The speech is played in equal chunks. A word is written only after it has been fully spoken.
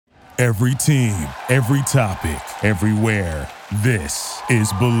Every team, every topic, everywhere. This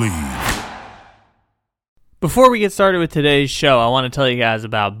is Believe. Before we get started with today's show, I want to tell you guys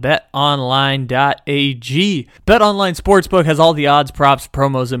about betonline.ag. BetOnline Sportsbook has all the odds, props,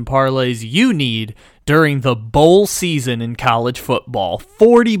 promos, and parlays you need during the bowl season in college football.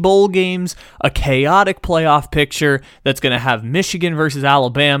 40 bowl games, a chaotic playoff picture that's going to have Michigan versus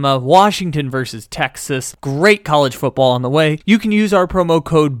Alabama, Washington versus Texas. Great college football on the way. You can use our promo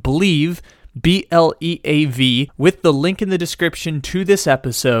code BLEAV, BLEAV, with the link in the description to this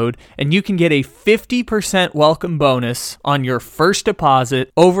episode, and you can get a 50% welcome bonus on your first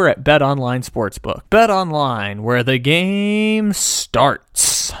deposit over at BetOnline Sportsbook. BetOnline, where the game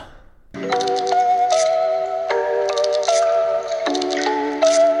starts.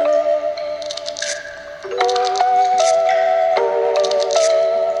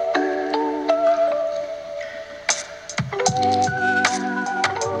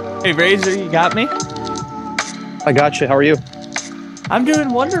 Hey, Razor, you got me? I got you. How are you? I'm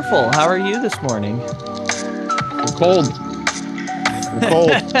doing wonderful. How are you this morning? I'm cold.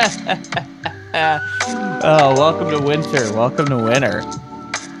 Oh, welcome to winter. Welcome to winter.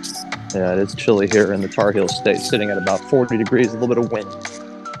 Yeah, it is chilly here in the Tar Heel State, sitting at about 40 degrees, a little bit of wind.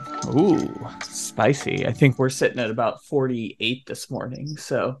 Ooh, spicy. I think we're sitting at about 48 this morning,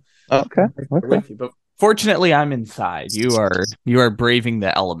 so... Okay. With you, but fortunately, I'm inside. You are braving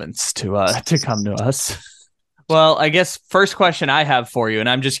the elements to come to us. Well, I guess first question I have for you, and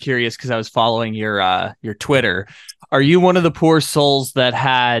I'm just curious because I was following your Twitter. Are you one of the poor souls that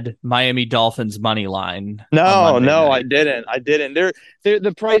had Miami Dolphins money line? No, I didn't.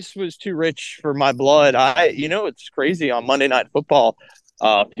 The price was too rich for my blood. It's crazy. On Monday Night Football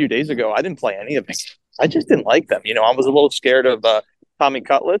a few days ago, I didn't play any of it. I just didn't like them. I was a little scared of Tommy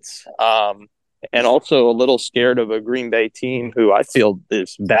Cutlets. And also a little scared of a Green Bay team who I feel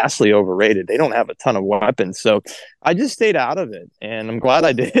is vastly overrated. They don't have a ton of weapons. So I just stayed out of it. And I'm glad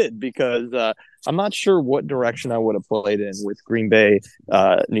I did because I'm not sure what direction I would have played in with Green Bay,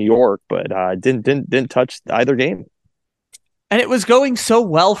 New York, but I didn't touch either game. And it was going so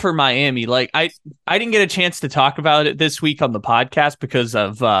well for Miami. Like I didn't get a chance to talk about it this week on the podcast because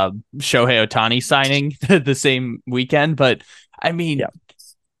of Shohei Ohtani signing the same weekend. But I mean, yeah.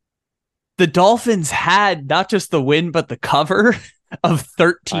 The Dolphins had not just the win, but the cover of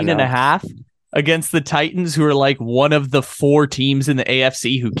 13.5 against the Titans, who are like one of the 4 teams in the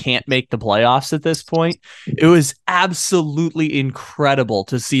AFC who can't make the playoffs at this point. It was absolutely incredible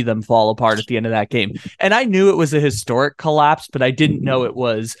to see them fall apart at the end of that game. And I knew it was a historic collapse, but I didn't know it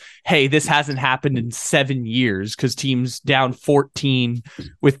was, hey, this hasn't happened in 7 years, because teams down 14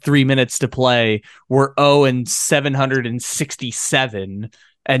 with 3 minutes to play were 0-767.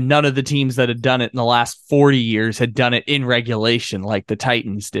 And none of the teams that had done it in the last 40 years had done it in regulation like the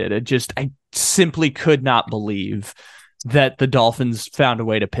Titans did. I simply could not believe that the Dolphins found a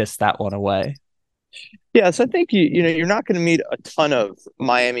way to piss that one away. Yes, I think you're not going to meet a ton of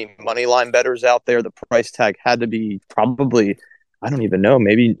Miami money line bettors out there. The price tag had to be probably, I don't even know,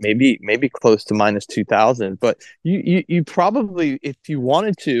 maybe close to minus 2,000. But you probably, if you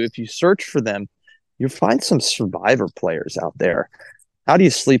wanted to, if you search for them, you'll find some survivor players out there. How do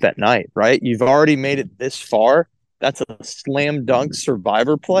you sleep at night, right? You've already made it this far. That's a slam dunk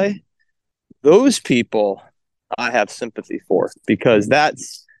survivor play. Those people I have sympathy for, because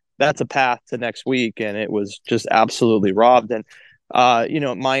that's a path to next week, and it was just absolutely robbed. And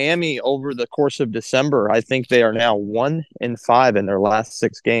Miami, over the course of December, I think they are now 1-5 in their last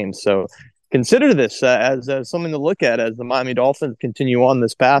 6 games. So consider this as something to look at as the Miami Dolphins continue on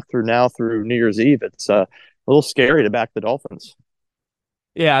this path through New Year's Eve. It's a little scary to back the Dolphins.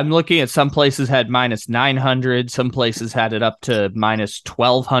 Yeah, I'm looking at some places had minus 900. Some places had it up to minus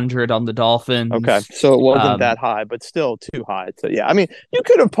 1,200 on the Dolphins. Okay, so it wasn't that high, but still too high. So, yeah, I mean, you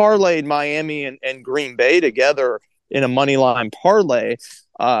could have parlayed Miami and Green Bay together in a money line parlay.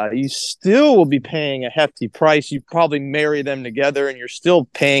 You still will be paying a hefty price. You probably marry them together, and you're still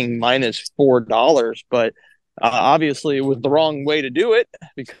paying minus $4. But obviously, it was the wrong way to do it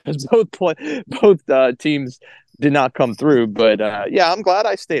because both teams did not come through. But I'm glad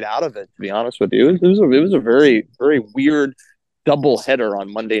I stayed out of it, to be honest with you. It was a very, very weird double header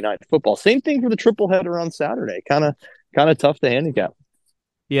on Monday Night Football. Same thing for the triple header on Saturday. Kind of tough to handicap.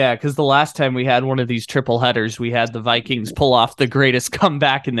 Yeah, because the last time we had one of these triple headers, we had the Vikings pull off the greatest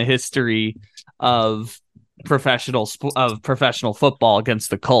comeback in the history of professional football against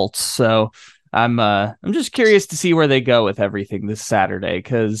the Colts. So I'm just curious to see where they go with everything this Saturday,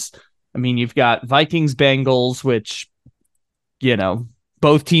 because I mean, you've got Vikings Bengals, which,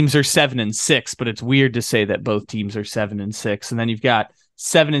 both teams are 7-6, but it's weird to say that both teams are 7-6. And then you've got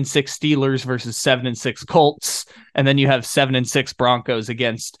 7-6 Steelers versus 7-6 Colts, and then you have 7-6 Broncos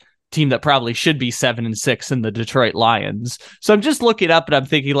against a team that probably should be 7-6 in the Detroit Lions. So I'm just looking up and I'm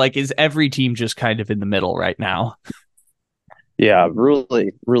thinking, like, is every team just kind of in the middle right now? Yeah,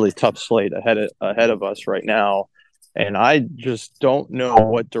 really, really tough slate ahead of us right now. And I just don't know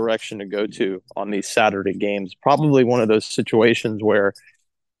what direction to go to on these Saturday games. Probably one of those situations where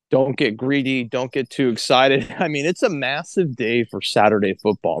don't get greedy, don't get too excited. I mean, it's a massive day for Saturday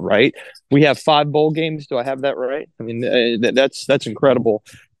football, right? We have 5 bowl games. Do I have that right? I mean, that's incredible.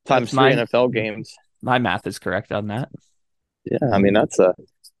 Times 3 NFL games. My math is correct on that. Yeah, I mean, that's a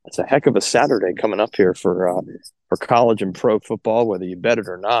heck of a Saturday coming up here for college and pro football. Whether you bet it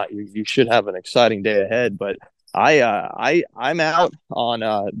or not, you should have an exciting day ahead. But I'm out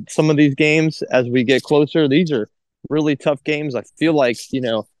on some of these games as we get closer. These are really tough games. I feel like,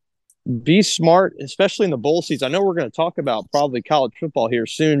 be smart, especially in the bowl season. I know we're going to talk about probably college football here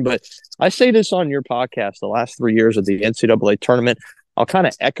soon, but I say this on your podcast the last 3 years of the NCAA tournament. I'll kind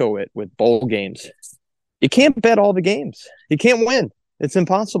of echo it with bowl games. You can't bet all the games. You can't win. It's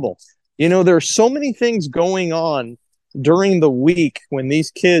impossible. There are so many things going on during the week when these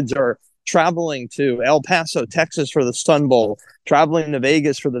kids are traveling to El Paso, Texas for the Sun Bowl, traveling to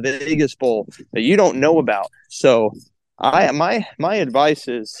Vegas for the Vegas Bowl that you don't know about. So my advice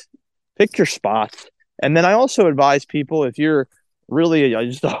is pick your spots. And then I also advise people, if you're really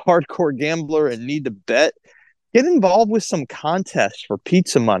just a hardcore gambler and need to bet, get involved with some contests for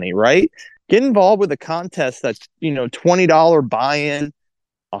pizza money, right? Get involved with a contest that's, $20 buy-in,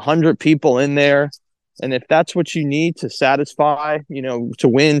 100 people in there. And if that's what you need to satisfy, to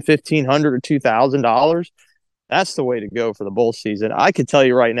win $1,500 or $2,000, that's the way to go for the bowl season. I could tell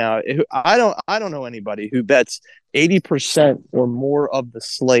you right now, I don't know anybody who bets 80% or more of the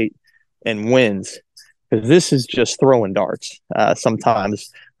slate and wins, because this is just throwing darts sometimes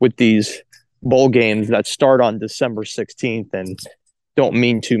with these bowl games that start on December 16th and don't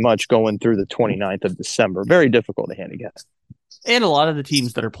mean too much going through the 29th of December. Very difficult to handicap. And a lot of the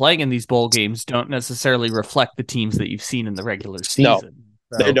teams that are playing in these bowl games don't necessarily reflect the teams that you've seen in the regular season.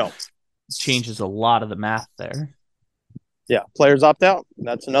 No, they don't. It changes a lot of the math there. Yeah, players opt out.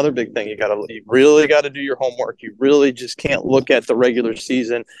 That's another big thing. You really got to do your homework. You really just can't look at the regular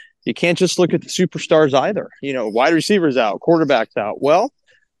season. You can't just look at the superstars either. Wide receivers out, quarterbacks out. Well,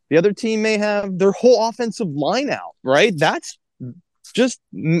 the other team may have their whole offensive line out, right? That's just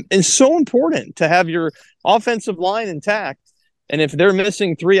is so important to have your offensive line intact. And if they're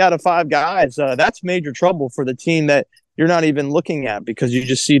missing 3 out of 5 guys, that's major trouble for the team that you're not even looking at, because you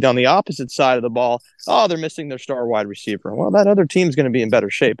just see it on the opposite side of the ball. Oh, they're missing their star wide receiver. Well, that other team's going to be in better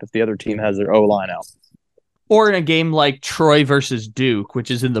shape if the other team has their O-line out. Or in a game like Troy versus Duke,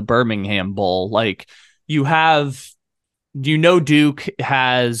 which is in the Birmingham Bowl, like Duke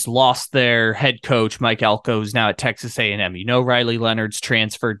has lost their head coach, Mike Elko, who's now at Texas A&M. Riley Leonard's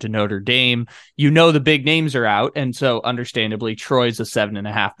transferred to Notre Dame. The big names are out, and so understandably, Troy's a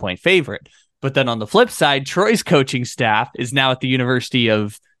 7.5-point favorite. But then on the flip side, Troy's coaching staff is now at the University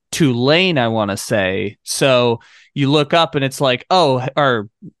of Tulane, I want to say. So you look up and it's like,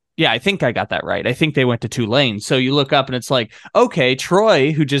 I think I got that right. I think they went to Tulane. So you look up and it's like, okay,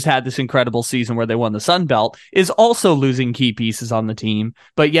 Troy, who just had this incredible season where they won the Sun Belt, is also losing key pieces on the team.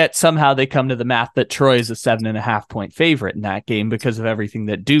 But yet somehow they come to the math that Troy is a 7.5-point favorite in that game because of everything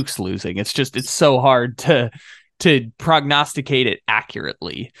that Duke's losing. It's so hard to prognosticate it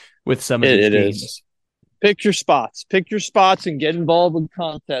accurately with some of these games. Is. Pick your spots and get involved with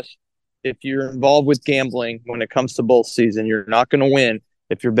contests. If you're involved with gambling when it comes to bowl season, you're not going to win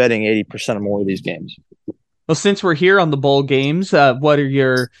if you're betting 80% or more of these games. Well, since we're here on the bowl games, what are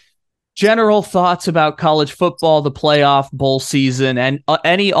your general thoughts about college football, the playoff, bowl season, and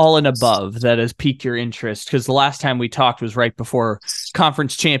any all and above that has piqued your interest? Because the last time we talked was right before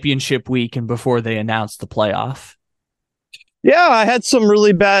conference championship week and before they announced the playoff. Yeah, I had some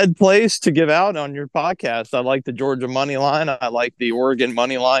really bad plays to give out on your podcast. I like the Georgia money line. I like the Oregon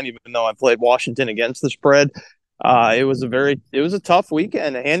money line, even though I played Washington against the spread. It was a tough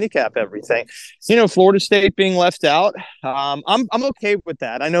weekend to handicap everything. Florida State being left out. I'm okay with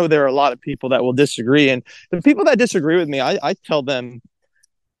that. I know there are a lot of people that will disagree, and the people that disagree with me, I tell them,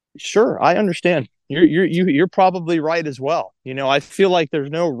 sure, I understand. You're probably right as well. I feel like there's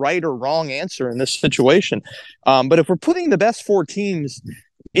no right or wrong answer in this situation. But if we're putting the best 4 teams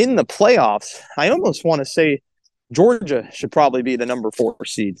in the playoffs, I almost want to say Georgia should probably be the number 4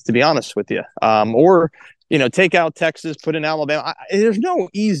 seeds, to be honest with you. Or take out Texas, put in Alabama. There's no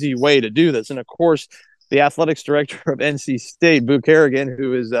easy way to do this. And of course, the athletics director of NC State, Boo Kerrigan,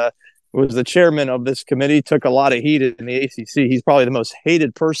 who is was the chairman of this committee, took a lot of heat in the ACC. He's probably the most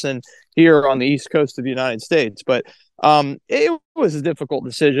hated person here on the East Coast of the United States. But it was a difficult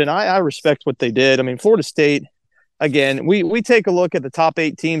decision. I respect what they did. I mean, Florida State, again, we take a look at the top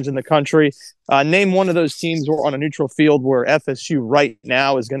 8 teams in the country. Name one of those teams on a neutral field where FSU right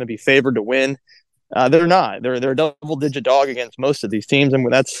now is going to be favored to win. They're not. They're a double-digit dog against most of these teams,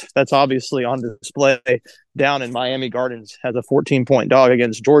 and that's obviously on display down in Miami Gardens as a 14-point dog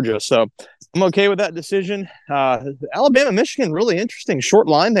against Georgia. So I'm okay with that decision. Alabama, Michigan, really interesting. Short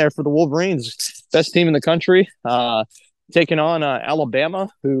line there for the Wolverines, best team in the country, taking on Alabama,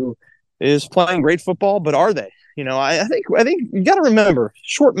 who is playing great football, but are they? I think you got to remember,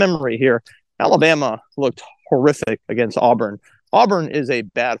 short memory here. Alabama looked horrific against Auburn. Auburn is a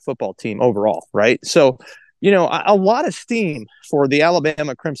bad football team overall, right? So, a lot of steam for the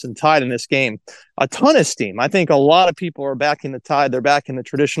Alabama Crimson Tide in this game. A ton of steam. I think a lot of people are backing the Tide. They're backing the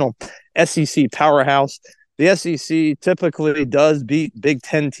traditional SEC powerhouse. The SEC typically does beat Big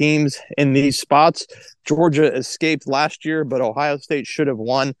Ten teams in these spots. Georgia escaped last year, but Ohio State should have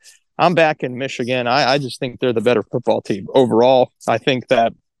won. I'm back in Michigan. I just think they're the better football team overall. I think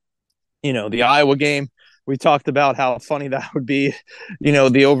that, the Iowa game, we talked about how funny that would be.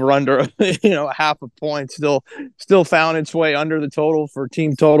 The over-under, half a point still found its way under the total for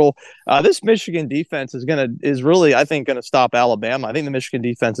team total. This Michigan defense is really, I think, going to stop Alabama. I think the Michigan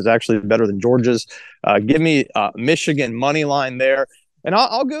defense is actually better than Georgia's. Give me Michigan money line there. And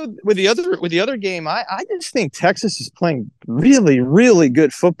I'll go with the other game. I just think Texas is playing really, really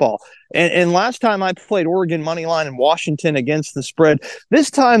good football. And last time I played Oregon money line and Washington against the spread. This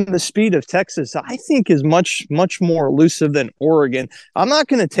time the speed of Texas, I think, is much, much more elusive than Oregon. I'm not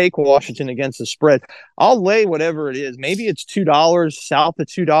going to take Washington against the spread. I'll lay whatever it is. Maybe it's $2, south of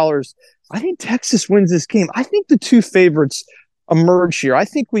 $2. I think Texas wins this game. I think the two favorites emerge here. I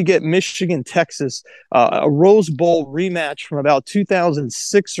think we get Michigan, Texas, a Rose Bowl rematch from about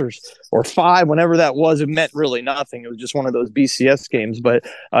 2006 or 5, whenever that was. It meant really nothing. It was just one of those BCS games, but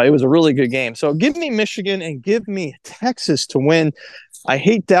it was a really good game. So give me Michigan and give me Texas to win. I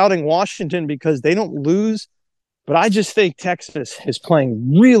hate doubting Washington because they don't lose, but I just think Texas is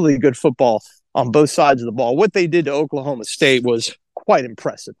playing really good football on both sides of the ball. What they did to Oklahoma State was quite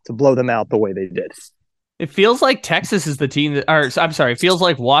impressive to blow them out the way they did. It feels like Texas is the team it feels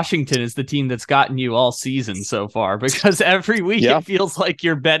like Washington is the team that's gotten you all season so far, because every week It feels like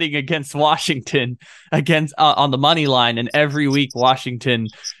you're betting against Washington on the money line, and every week Washington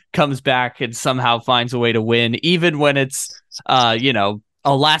comes back and somehow finds a way to win, even when it's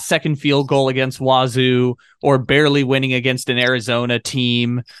a last second field goal against Wazoo, or barely winning against an Arizona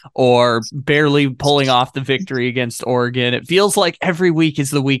team, or barely pulling off the victory against Oregon. It feels like every week is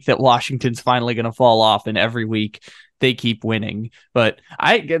the week that Washington's finally going to fall off, and every week they keep winning. But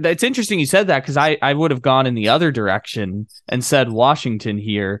it's interesting you said that, because I would have gone in the other direction and said Washington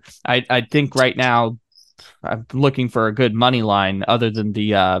here. I think right now I'm looking for a good money line other than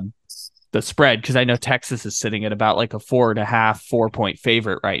the spread, because I know Texas is sitting at about like a 4.5-4-point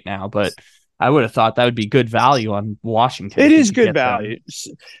favorite right now, but I would have thought that would be good value on Washington. It is good value.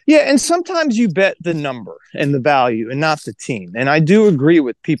 Yeah, and sometimes you bet the number and the value and not the team. And I do agree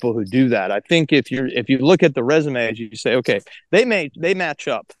with people who do that. I think if you look at the resumes, you say, okay, they match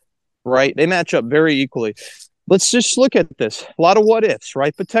up, right? They match up very equally. Let's just look at this. A lot of what ifs,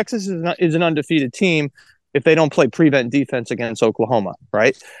 right? But Texas is an undefeated team if they don't play prevent defense against Oklahoma,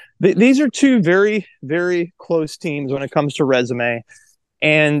 right? These are two very, very close teams when it comes to resume,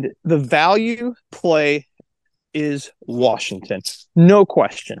 and the value play is Washington. No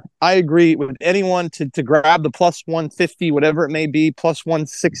question. I agree with anyone to grab the plus 150, whatever it may be, plus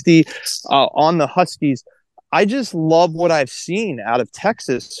 160 on the Huskies. I just love what I've seen out of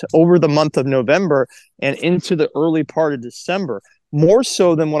Texas over the month of November and into the early part of December, more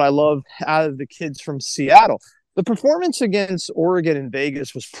so than what I love out of the kids from Seattle. The performance against Oregon and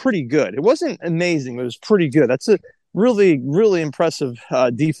Vegas was pretty good. It wasn't amazing, but it was pretty good. That's a really, really impressive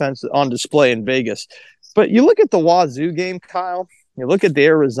defense on display in Vegas. But you look at the Wazoo game, Kyle. You look at the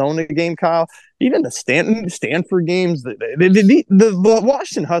Arizona game, Kyle. Even the Stanford games, the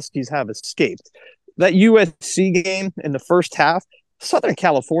Washington Huskies have escaped. That USC game in the first half, Southern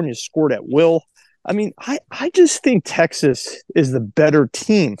California scored at will. I mean, I just think Texas is the better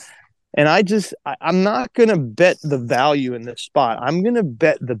team. And I'm not going to bet the value in this spot. I'm going to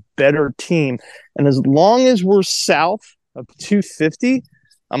bet the better team. And as long as we're south of 250,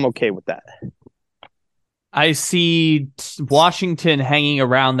 I'm okay with that. I see Washington hanging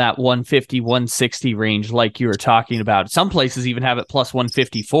around that 150, 160 range like you were talking about. Some places even have it plus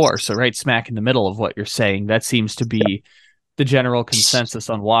 154. So right smack in the middle of what you're saying. That seems to be the general consensus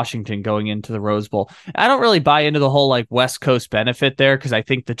on Washington going into the Rose Bowl. I don't really buy into the whole like West Coast benefit there, because I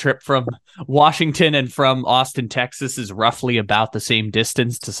think the trip from Washington and from Austin, Texas is roughly about the same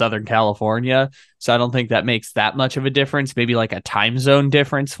distance to Southern California. So I don't think that makes that much of a difference. Maybe like a time zone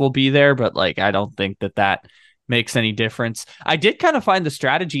difference will be there, but like I don't think that makes any difference. I did kind of find the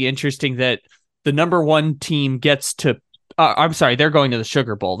strategy interesting that the number one team gets to I'm sorry, they're going to the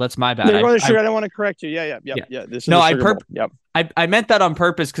Sugar Bowl. That's my bad. They're going to Sugar. I don't want to correct you. Yeah. This is no, the Sugar Bowl. Yep. I meant that on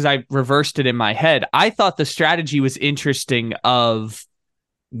purpose because I reversed it in my head. I thought the strategy was interesting of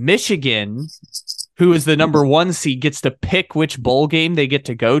Michigan, who is the number one seed, gets to pick which bowl game they get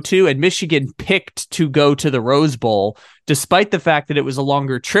to go to, and Michigan picked to go to the Rose Bowl, despite the fact that it was a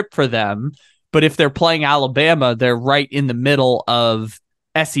longer trip for them. But if they're playing Alabama, they're right in the middle of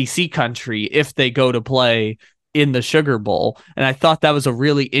SEC country if they go to play in the Sugar Bowl. And I thought that was a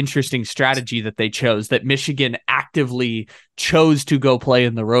really interesting strategy that they chose, that Michigan actively chose to go play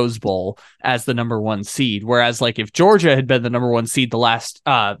in the Rose Bowl as the number one seed. Whereas like if Georgia had been the number one seed the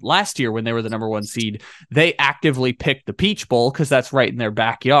last year when they were the number one seed, they actively picked the Peach Bowl because that's right in their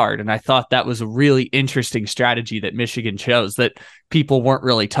backyard. And I thought that was a really interesting strategy that Michigan chose that people weren't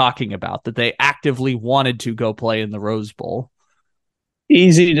really talking about, that they actively wanted to go play in the Rose Bowl.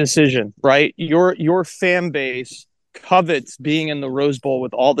 Easy decision, right? Your fan base covets being in the Rose Bowl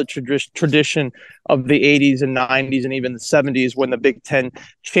with all the tradition of the 80s and 90s and even the 70s when the Big Ten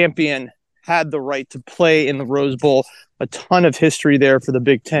champion had the right to play in the Rose Bowl. A ton of history there for the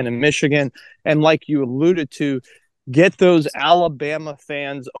Big Ten and Michigan. And like you alluded to, get those Alabama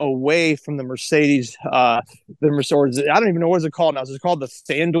fans away from the Mercedes, I don't even know what it's called now. Is it called the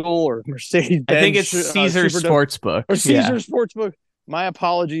FanDuel or Mercedes-Benz? I think it's Caesars Sportsbook. Or Caesars Sportsbook. My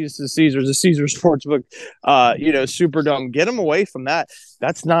apologies to Caesars, the Caesars Sportsbook, Superdome. Get them away from that.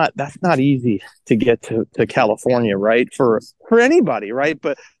 That's not easy to get to California, right? For anybody, right?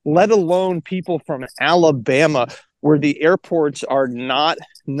 But let alone people from Alabama, where the airports are not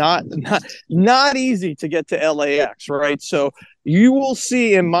easy to get to LAX, right? So you will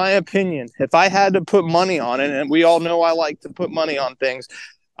see, in my opinion, if I had to put money on it, and we all know I like to put money on things,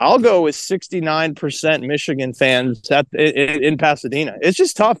 I'll go with 69% Michigan fans in Pasadena. It's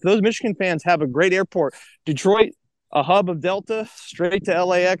just tough. Those Michigan fans have a great airport. Detroit, a hub of Delta, straight to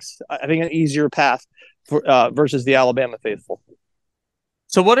LAX. I think an easier path versus the Alabama faithful.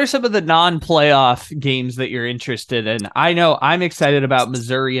 So what are some of the non-playoff games that you're interested in? I know I'm excited about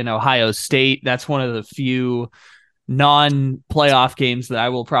Missouri and Ohio State. That's one of the few non-playoff games that I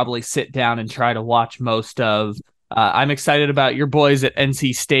will probably sit down and try to watch most of. I'm excited about your boys at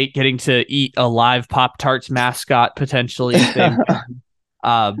NC State getting to eat a live Pop-Tarts mascot potentially.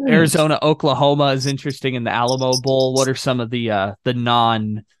 Arizona, Oklahoma is interesting in the Alamo Bowl. What are some of the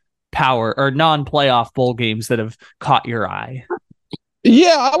non-power or non-playoff bowl games that have caught your eye?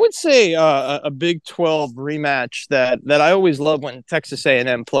 Yeah, I would say a Big 12 rematch that I always love when Texas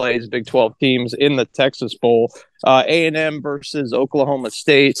A&M plays Big 12 teams in the Texas Bowl. A&M versus Oklahoma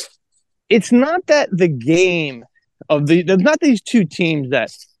State. It's not that the game there's not these two teams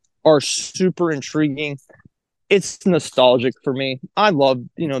that are super intriguing. It's nostalgic for me. I love,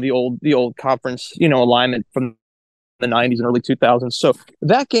 the old conference, alignment from the 90s and early 2000s. So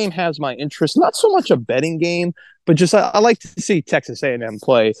that game has my interest. Not so much a betting game, but just I like to see Texas A&M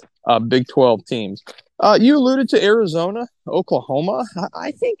play Big 12 teams. You alluded to Arizona, Oklahoma.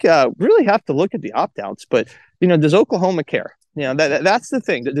 I think really have to look at the opt-outs, but does Oklahoma care? That's the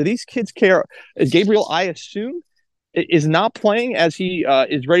thing. Do these kids care? Gabriel, I assume, is not playing as he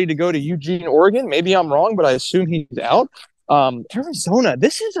is ready to go to Eugene, Oregon. Maybe I'm wrong, but I assume he's out. Arizona,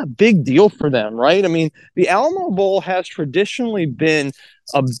 this is a big deal for them, right? I mean, the Alamo Bowl has traditionally been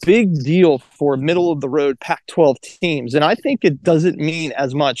a big deal for middle-of-the-road Pac-12 teams, and I think it doesn't mean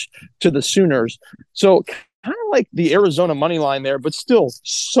as much to the Sooners. So kind of like the Arizona money line there, but still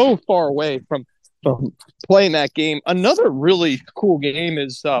so far away from playing that game. Another really cool game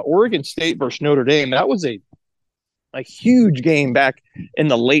is Oregon State versus Notre Dame. That was a huge game back in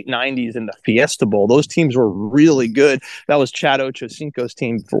the late 90s in the Fiesta Bowl. Those teams were really good. That was Chad Ochocinco's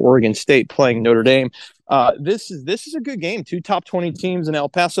team for Oregon State playing Notre Dame. This is a good game. Two top 20 teams in El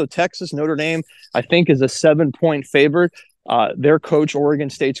Paso, Texas. Notre Dame, I think, is a 7-point favorite. Their coach, Oregon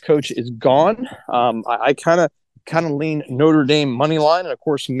State's coach, is gone. I kind of lean Notre Dame money line, and of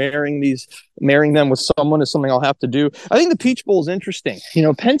course marrying them with someone is something I'll have to do. I think the Peach Bowl is interesting.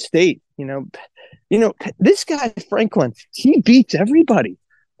 Penn State, this guy Franklin, he beats everybody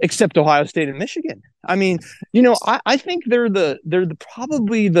except Ohio State and Michigan. I mean, I think they're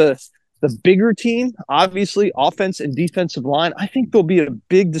probably the The bigger team, obviously, offense and defensive line, I think there'll be a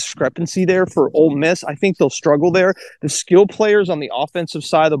big discrepancy there for Ole Miss. I think they'll struggle there. The skill players on the offensive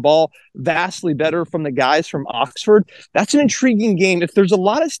side of the ball, vastly better from the guys from Oxford. That's an intriguing game. If there's a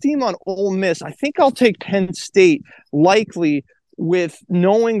lot of steam on Ole Miss, I think I'll take Penn State, likely, with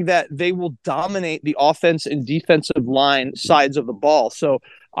knowing that they will dominate the offense and defensive line sides of the ball. So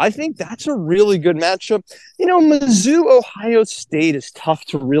I think that's a really good matchup. Mizzou, Ohio State is tough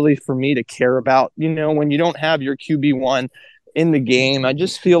for me to care about, when you don't have your QB1 in the game. I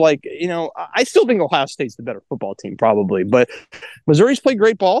just feel like, I still think Ohio State's the better football team probably, but Missouri's played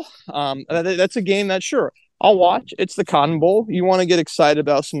great ball. That's a game that, sure, I'll watch. It's the Cotton Bowl. You want to get excited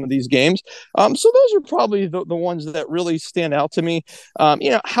about some of these games. So those are probably the ones that really stand out to me.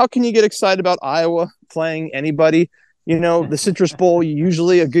 How can you get excited about Iowa playing anybody? The Citrus Bowl,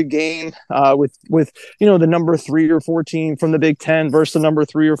 usually a good game with the number 3 or 4 team from the Big Ten versus the number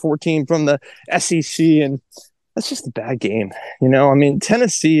 3 or 4 team from the SEC. And that's just a bad game.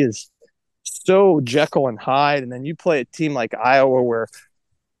 Tennessee is so Jekyll and Hyde. And then you play a team like Iowa where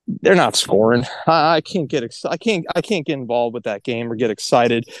they're not scoring. I can't get I can't get involved with that game or get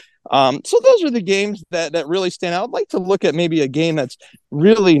excited. So those are the games that really stand out. I'd like to look at maybe a game that's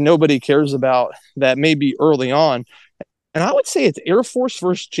really nobody cares about that may be early on. And I would say it's Air Force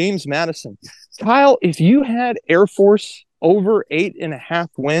versus James Madison. Kyle, if you had Air Force over 8.5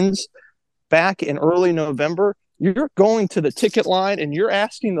 wins back in early November, you're going to the ticket line and you're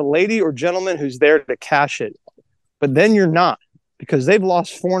asking the lady or gentleman who's there to cash it. But then you're not, because they've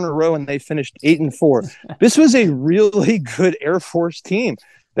lost 4 in a row and they finished 8-4. This was a really good Air Force team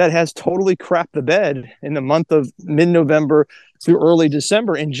that has totally crapped the bed in the month of mid-November through early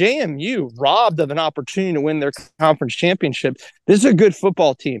December. And JMU, robbed of an opportunity to win their conference championship. This is a good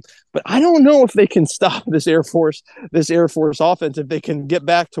football team, but I don't know if they can stop this Air Force offense, if they can get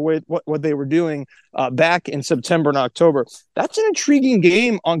back to what they were doing back in September and October. That's an intriguing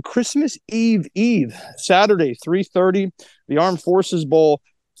game on Christmas Eve, Saturday, 3:30, the Armed Forces Bowl.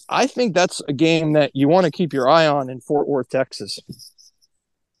 I think that's a game that you want to keep your eye on in Fort Worth, Texas.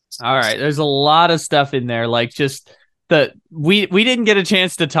 All right, there's a lot of stuff in there, like just we didn't get a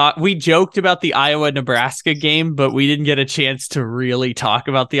chance to talk. We joked about the Iowa-Nebraska game, but we didn't get a chance to really talk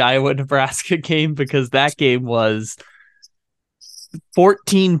about the Iowa-Nebraska game because that game was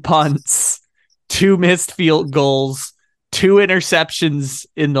 14 punts, 2 missed field goals, 2 interceptions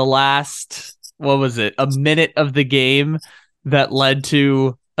in the last, a minute of the game that led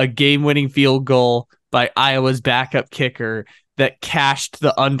to a game-winning field goal by Iowa's backup kicker that cashed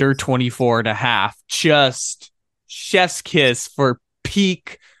the under 24.5. Just chef's kiss for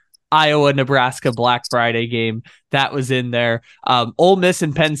peak Iowa-Nebraska Black Friday game. That was in there. Ole Miss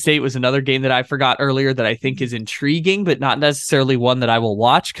and Penn State was another game that I forgot earlier that I think is intriguing, but not necessarily one that I will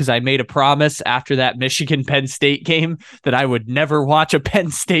watch, because I made a promise after that Michigan-Penn State game that I would never watch a Penn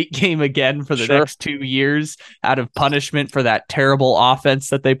State game again for the next 2 years out of punishment for that terrible offense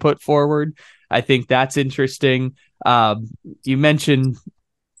that they put forward. I think that's interesting. You mentioned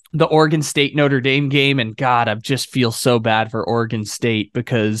the Oregon State Notre Dame game, and God, I just feel so bad for Oregon State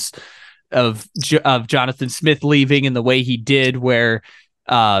because of Jonathan Smith leaving and the way he did, where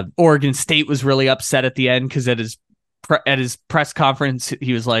Oregon State was really upset at the end because at his press conference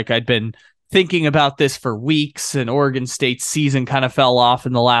he was like, I'd been thinking about this for weeks, and Oregon State's season kind of fell off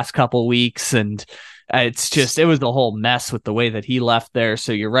in the last couple weeks, and it was the whole mess with the way that he left there.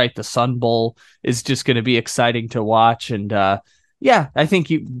 So you're right, the Sun Bowl is just going to be exciting to watch. And I think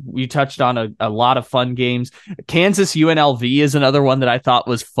you touched on a lot of fun games. Kansas UNLV is another one that I thought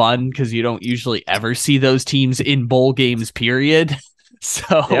was fun because you don't usually ever see those teams in bowl games, period.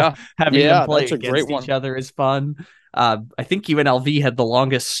 So having them play against each other is fun. I think UNLV had the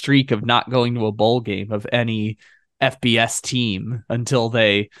longest streak of not going to a bowl game of any FBS team until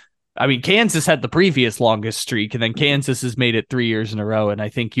Kansas had the previous longest streak, and then Kansas has made it 3 years in a row, and I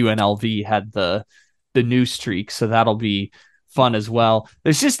think UNLV had the new streak, so that'll be fun as well.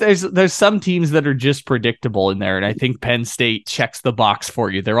 There's some teams that are just predictable in there, and I think Penn State checks the box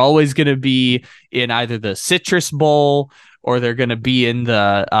for you. They're always going to be in either the Citrus Bowl or they're going to be in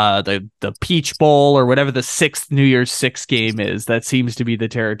the Peach Bowl or whatever the New Year's Six game is. That seems to be the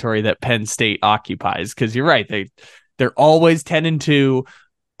territory that Penn State occupies, because you're right, they're always 10-2.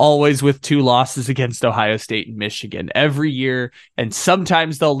 Always with 2 losses against Ohio State and Michigan every year. And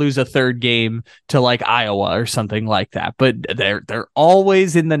sometimes they'll lose a third game to like Iowa or something like that. But they're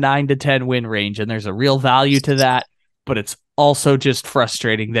always in the 9-10 win range. And there's a real value to that. But it's also just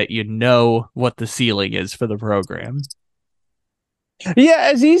frustrating that you know what the ceiling is for the program. Yeah,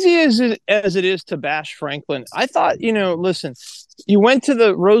 as easy as it is to bash Franklin, I thought, listen, you went to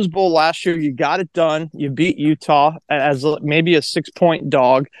the Rose Bowl last year, you got it done, you beat Utah as maybe a 6-point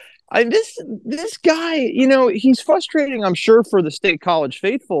dog. This guy, he's frustrating, I'm sure, for the State College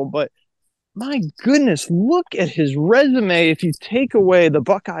faithful, but my goodness, look at his resume. If you take away the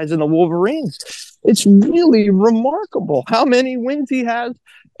Buckeyes and the Wolverines, it's really remarkable how many wins he has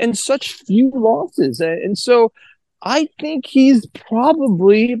and such few losses. And so I think he's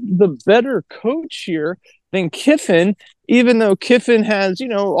probably the better coach here than Kiffin, even though Kiffin has,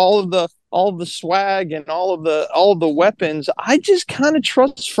 all of the swag and all of the weapons. I just kind of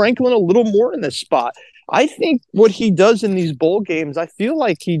trust Franklin a little more in this spot. I think what he does in these bowl games, I feel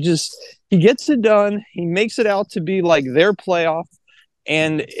like he gets it done. He makes it out to be like their playoff.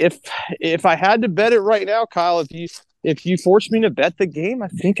 And if I had to bet it right now, Kyle, if you force me to bet the game, I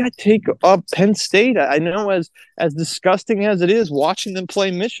think I'd take up Penn State. I know as disgusting as it is watching them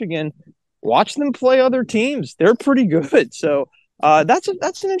play Michigan, watch them play other teams. They're pretty good. So that's an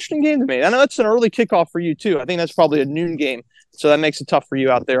interesting game to me. I know it's an early kickoff for you too. I think that's probably a noon game. So that makes it tough for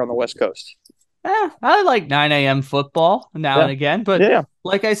you out there on the West Coast. I like 9 a.m. football now and again, but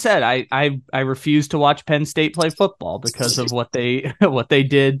like I said, I refuse to watch Penn State play football because of what they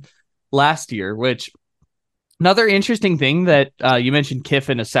did last year. Which another interesting thing that you mentioned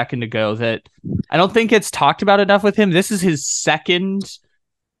Kiffin a second ago that I don't think it's talked about enough with him. This is his second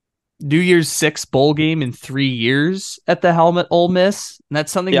New Year's Six bowl game in 3 years at the helm at Ole Miss, and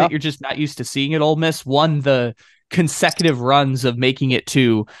that's something that you're just not used to seeing at Ole Miss. Won the consecutive runs of making it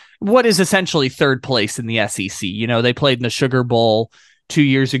to what is essentially third place in the SEC. They played in the Sugar Bowl 2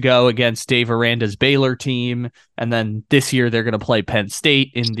 years ago against Dave Aranda's Baylor team, and then this year they're going to play Penn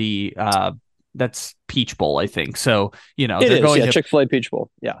State in the that's Peach Bowl, I think. So they're going to Chick-fil-A Peach Bowl.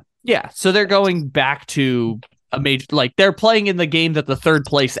 Yeah. So they're going back to a major, like they're playing in the game that the third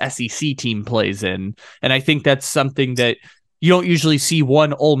place SEC team plays in, and I think that's something that you don't usually see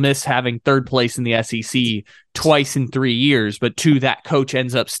one Ole Miss having third place in the SEC twice in 3 years, but two, that coach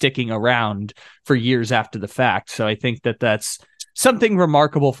ends up sticking around for years after the fact. So I think that that's something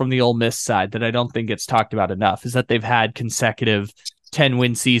remarkable from the Ole Miss side that I don't think gets talked about enough, is that they've had consecutive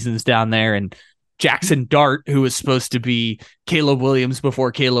 10-win seasons down there. And Jackson Dart, who was supposed to be Caleb Williams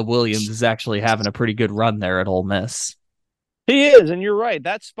before Caleb Williams, is actually having a pretty good run there at Ole Miss. He is, and you're right.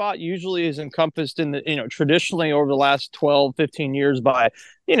 That spot usually is encompassed in the, traditionally over the last 12, 15 years by,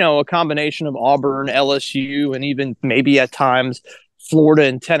 a combination of Auburn, LSU, and even maybe at times Florida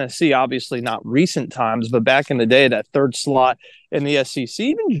and Tennessee. Obviously not recent times, but back in the day, that third slot in the SEC,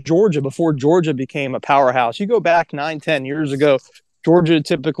 even Georgia, before Georgia became a powerhouse. You go back 9, 10 years ago, Georgia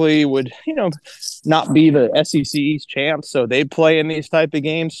typically would, not be the SEC East champs, so they play in these type of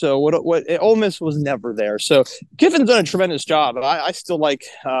games. So what Ole Miss was never there. So Kiffin's done a tremendous job. I still like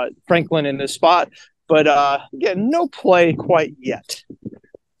Franklin in this spot, but no play quite yet.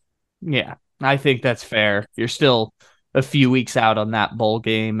 Yeah, I think that's fair. You're still a few weeks out on that bowl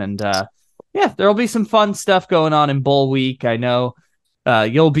game, and there'll be some fun stuff going on in bowl week. I know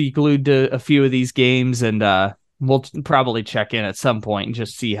you'll be glued to a few of these games, and we'll probably check in at some point and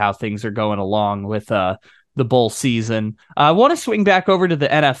just see how things are going along with the bowl season. I want to swing back over to the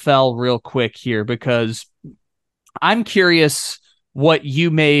NFL real quick here, because I'm curious what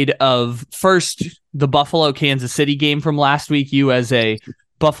you made of first the Buffalo Kansas City game from last week. You as a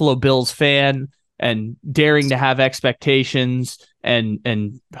Buffalo Bills fan and daring to have expectations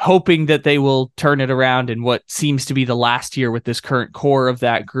and hoping that they will turn it around in what seems to be the last year with this current core of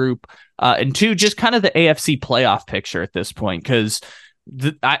that group. And two, just kind of the AFC playoff picture at this point, because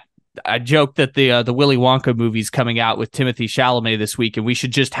I joked that the Willy Wonka movie's coming out with Timothée Chalamet this week, and we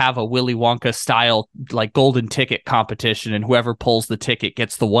should just have a Willy Wonka style like golden ticket competition, and whoever pulls the ticket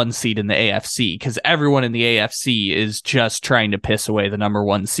gets the 1 seed in the AFC, because everyone in the AFC is just trying to piss away the number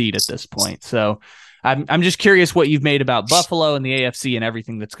 1 seed at this point. So I'm just curious what you've made about Buffalo and the AFC and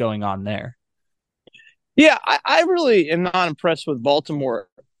everything that's going on there. Yeah, I really am not impressed with Baltimore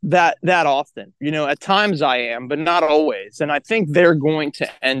that often. At times I am, but not always. And I think they're going to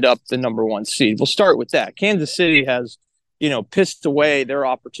end up the number 1 seed. We'll start with that. Kansas City has, pissed away their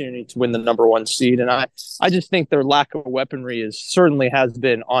opportunity to win the number 1 seed. And I just think their lack of weaponry certainly has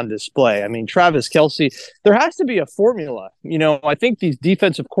been on display. I mean, Travis Kelce, there has to be a formula. I think these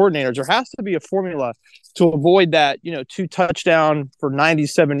defensive coordinators, there has to be a formula to avoid that, 2 touchdown for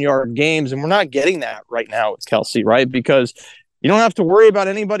 97-yard games. And we're not getting that right now with Kelce, right? Because you don't have to worry about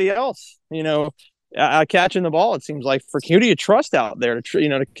anybody else. catching the ball. It seems like, for who do you trust out there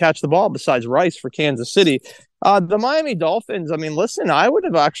to catch the ball besides Rice for Kansas City? The Miami Dolphins. I mean, listen, I would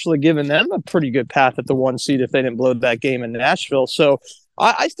have actually given them a pretty good path at the 1 seed if they didn't blow that game in Nashville. So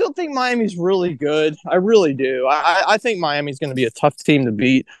I still think Miami's really good. I really do. I think Miami's going to be a tough team to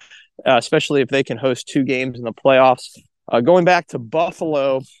beat, especially if they can host 2 games in the playoffs. Going back to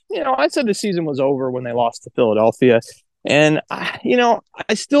Buffalo, I said the season was over when they lost to Philadelphia. And,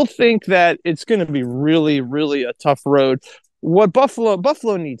 I still think that it's going to be really, really a tough road. What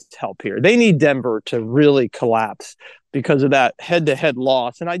Buffalo needs help here. They need Denver to really collapse because of that head-to-head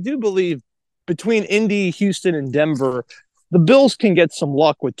loss. And I do believe between Indy, Houston, and Denver, the Bills can get some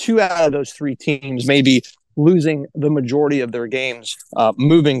luck with 2 out of those 3 teams maybe losing the majority of their games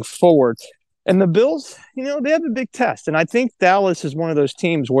moving forward. And the Bills, they have a big test. And I think Dallas is one of those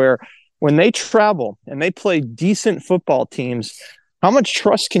teams where when they travel and they play decent football teams, how much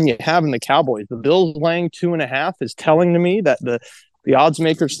trust can you have in the Cowboys? The Bills laying 2.5 is telling to me that the odds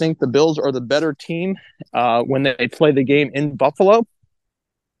makers think the Bills are the better team when they play the game in Buffalo.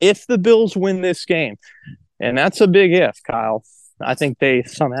 If the Bills win this game, and that's a big if, Kyle, I think they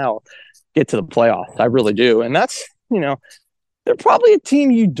somehow get to the playoffs. I really do. And that's, they're probably a team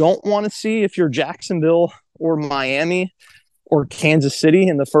you don't want to see if you're Jacksonville or Miami or Kansas City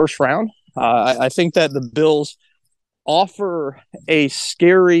in the first round. I think that the Bills offer a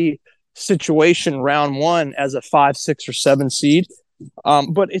scary situation round 1 as a 5, 6, or 7 seed.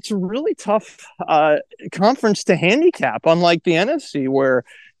 But it's a really tough conference to handicap, unlike the NFC, where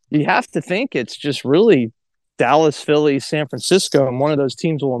you have to think it's just really Dallas, Philly, San Francisco, and one of those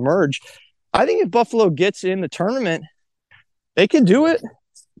teams will emerge. I think if Buffalo gets in the tournament, they could do it.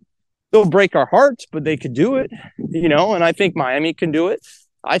 They'll break our hearts, but they could do it, and I think Miami can do it.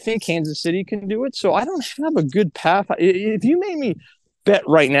 I think Kansas City can do it. So I don't have a good path. If you made me bet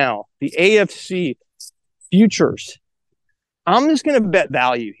right now, the AFC futures, I'm just going to bet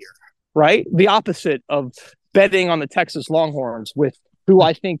value here, right? The opposite of betting on the Texas Longhorns with who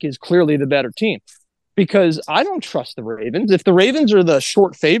I think is clearly the better team, because I don't trust the Ravens. If the Ravens are the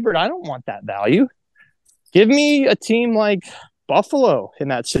short favorite, I don't want that value. Give me a team like Buffalo in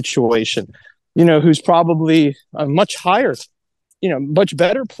that situation, who's probably a much higher, much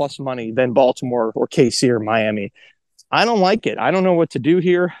better plus money than Baltimore or KC or Miami. I don't like it. I don't know what to do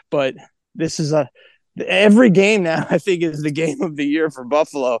here, but this is every game now, I think, is the game of the year for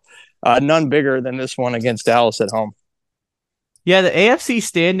Buffalo. None bigger than this one against Dallas at home. Yeah, the AFC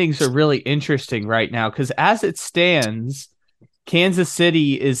standings are really interesting right now because as it stands, Kansas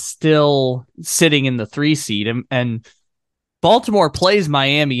City is still sitting in the 3 seed, and Baltimore plays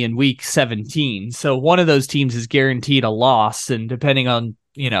Miami in week 17. So one of those teams is guaranteed a loss. And depending on,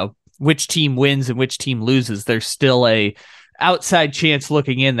 which team wins and which team loses, there's still a outside chance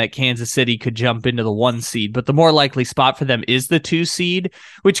looking in that Kansas City could jump into the 1 seed. But the more likely spot for them is the 2 seed,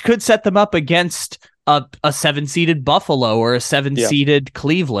 which could set them up against a 7-seeded Buffalo or a 7-seeded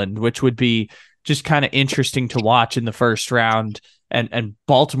Cleveland, which would be just kind of interesting to watch in the first round. And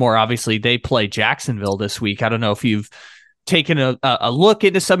Baltimore, obviously, they play Jacksonville this week. I don't know if you've taken a look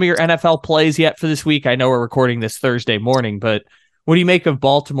into some of your NFL plays yet for this week. I know we're recording this Thursday morning, but what do you make of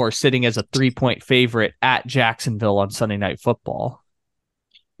Baltimore sitting as a 3-point favorite at Jacksonville on Sunday Night Football?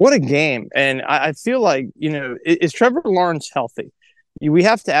 What a game. And I feel like, is Trevor Lawrence healthy? We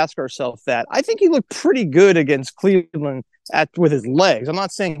have to ask ourselves that. I think he looked pretty good against Cleveland with his legs. I'm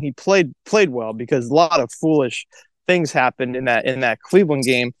not saying he played well, because a lot of foolish things happened in that Cleveland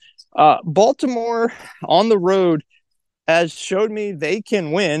game. Baltimore on the road has showed me they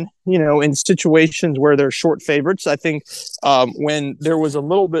can win, in situations where they're short favorites. I think when there was a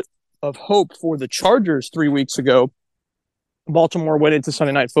little bit of hope for the Chargers 3 weeks ago, Baltimore went into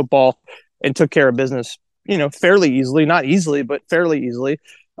Sunday Night Football and took care of business, fairly easily. Not easily, but fairly easily.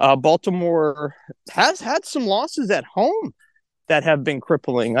 Baltimore has had some losses at home that have been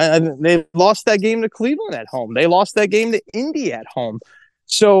crippling. They lost that game to Cleveland at home. They lost that game to Indy at home.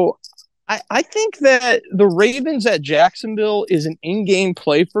 So I think that the Ravens at Jacksonville is an in-game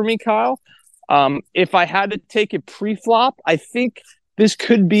play for me, Kyle. If I had to take it pre-flop, I think this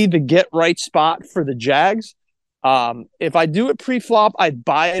could be the get-right spot for the Jags. If I do it pre-flop, I'd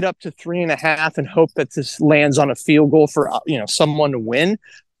buy it up to 3.5 and hope that this lands on a field goal for someone to win.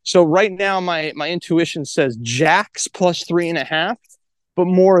 So right now, my intuition says Jacks plus 3.5, but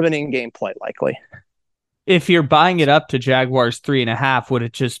more of an in-game play likely. If you're buying it up to Jaguars 3.5, would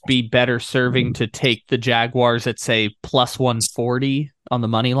it just be better serving to take the Jaguars at, say, plus 140 on the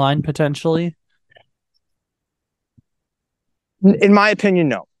money line potentially? In my opinion,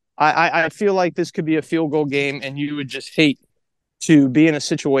 no. I feel like this could be a field goal game, and you would just hate to be in a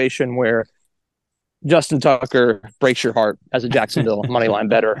situation where Justin Tucker breaks your heart as a Jacksonville money line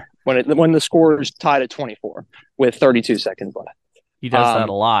bettor when the score is tied at 24 with 32 seconds left. He does that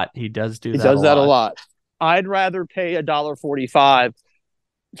a lot. He does a lot. I'd rather pay $1.45.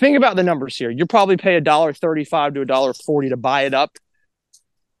 Think about the numbers here. You probably pay $1.35 to $1.40 to buy it up,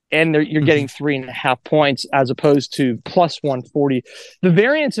 and you're getting 3.5 points as opposed to plus 140. The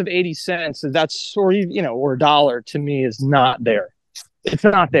variance of 80 cents, or a dollar to me is not there. It's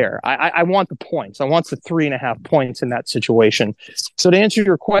not there. I want the points. I want the 3.5 points in that situation. So to answer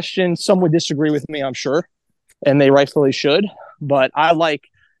your question, some would disagree with me, I'm sure, and they rightfully should. But I like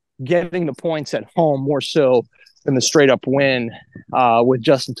getting the points at home more so than the straight up win with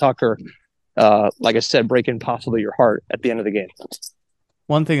Justin Tucker, like I said, breaking possibly your heart at the end of the game.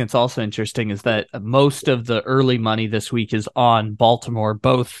 One thing that's also interesting is that most of the early money this week is on Baltimore,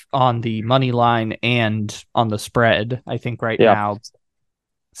 both on the money line and on the spread. I think now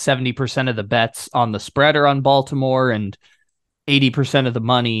 70% of the bets on the spread are on Baltimore, and 80% of the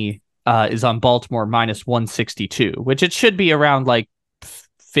money is on Baltimore minus 162, which it should be around like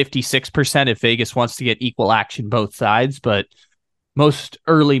 56% if Vegas wants to get equal action both sides. But most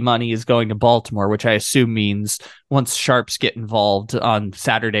early money is going to Baltimore, which I assume means once sharps get involved on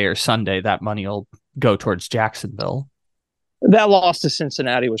Saturday or Sunday, that money will go towards Jacksonville. That loss to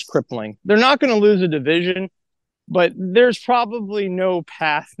Cincinnati was crippling. They're not going to lose a division, but there's probably no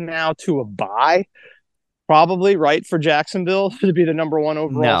path now to a bye. Probably right for Jacksonville to be the number one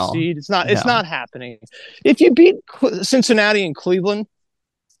overall seed. It's not happening. If you beat Cincinnati and Cleveland,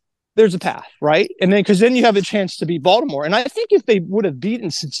 there's a path, right? And then because then you have a chance to beat Baltimore. And I think if they would have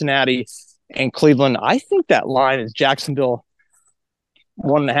beaten Cincinnati and Cleveland, I think that line is Jacksonville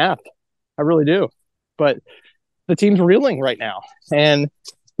 1.5. I really do. But the team's reeling right now, and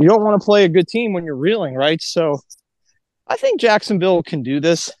you don't want to play a good team when you're reeling, right? So I think Jacksonville can do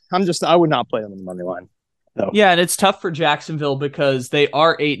this. I would not play them on the money line. No. Yeah, and it's tough for Jacksonville because they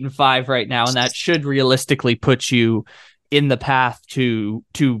are 8-5 right now, and that should realistically put you in the path to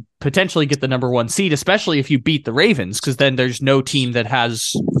potentially get the number one seed, especially if you beat the Ravens, because then there's no team that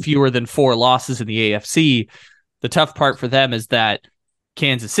has fewer than 4 losses in the AFC. The tough part for them is that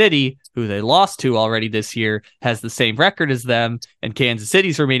Kansas City, who they lost to already this year, has the same record as them, and Kansas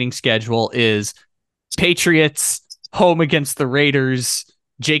City's remaining schedule is Patriots, home against the Raiders,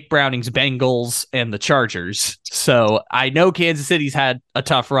 Jake Browning's Bengals, and the Chargers. So I know Kansas City's had a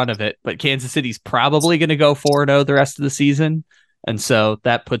tough run of it, but Kansas City's probably going to go 4-0 the rest of the season. And so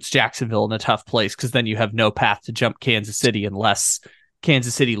that puts Jacksonville in a tough place because then you have no path to jump Kansas City unless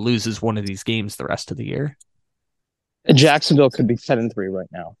Kansas City loses one of these games the rest of the year. Jacksonville could be 10-3 right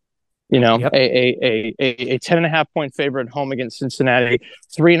now. Yep. A 10.5 point favorite at home against Cincinnati,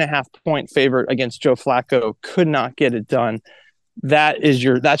 3.5 point favorite against Joe Flacco, could not get it done. That's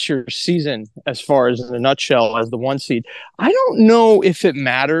your season as far as in a nutshell as the 1 seed. I don't know if it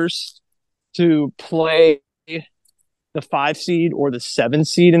matters to play the 5 seed or the 7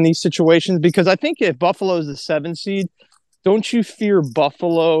 seed in these situations, because I think if Buffalo is the 7 seed, don't you fear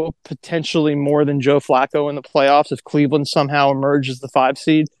Buffalo potentially more than Joe Flacco in the playoffs if Cleveland somehow emerges the 5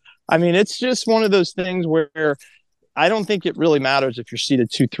 seed? I mean, it's just one of those things where I don't think it really matters if you're seeded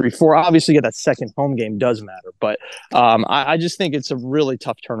 2, 3, 4. Obviously, that second home game does matter, but I just think it's a really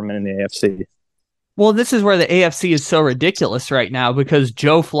tough tournament in the AFC. Well, this is where the AFC is so ridiculous right now because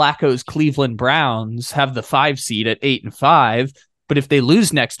Joe Flacco's Cleveland Browns have the 5 seed at 8-5, but if they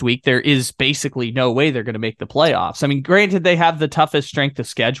lose next week, there is basically no way they're going to make the playoffs. I mean, granted, they have the toughest strength of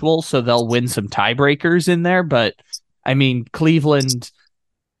schedule, so they'll win some tiebreakers in there, but I mean, Cleveland's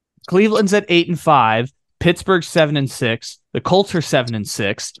at 8-5. Pittsburgh's 7-6. The Colts are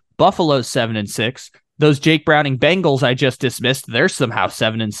 7-6. Buffalo's 7-6. Those Jake Browning Bengals I just dismissed, they're somehow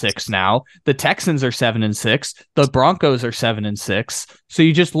 7-6 now. The Texans are 7-6. The Broncos are 7-6. So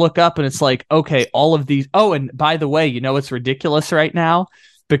you just look up and it's like, okay, all of these. Oh, and by the way, you know what's ridiculous right now?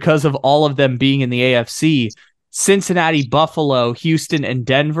 Because of all of them being in the AFC, Cincinnati, Buffalo, Houston, and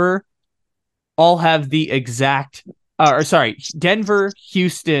Denver all have the exact. Denver,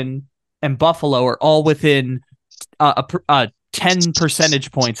 Houston, and Buffalo are all within 10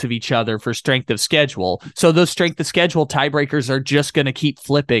 percentage points of each other for strength of schedule. So those strength of schedule tiebreakers are just going to keep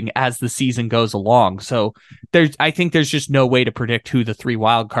flipping as the season goes along. So I think there's just no way to predict who the 3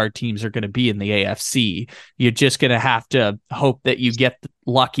 wildcard teams are going to be in the AFC. You're just going to have to hope that you get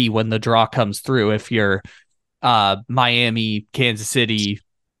lucky when the draw comes through. If you're Miami, Kansas City,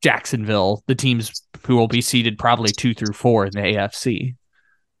 Jacksonville, the teams who will be seeded probably 2 through 4 in the AFC.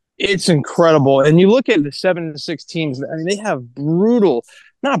 It's incredible. And you look at the 7-6 teams, I mean, they have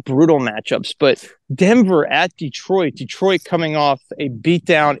not brutal matchups, but Denver at Detroit coming off a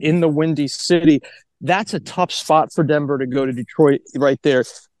beatdown in the Windy City. That's a tough spot for Denver to go to Detroit right there.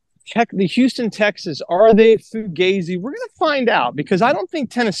 The Houston Texans, are they fugazi? We're going to find out because I don't think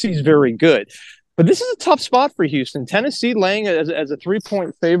Tennessee is very good. But this is a tough spot for Houston. Tennessee laying as a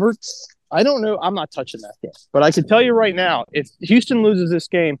 3-point favorite. I don't know. I'm not touching that game. But I can tell you right now, if Houston loses this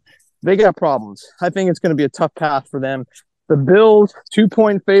game, they got problems. I think it's going to be a tough path for them. The Bills,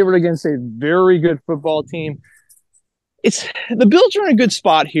 2-point favorite against a very good football team. The Bills are in a good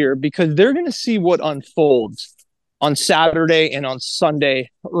spot here because they're going to see what unfolds on Saturday and on Sunday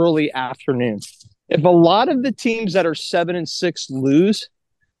early afternoon. If a lot of the teams that are 7-6 lose,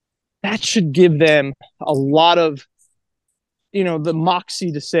 that should give them a lot of, the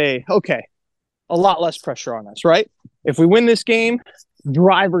moxie to say, okay, a lot less pressure on us, right? If we win this game,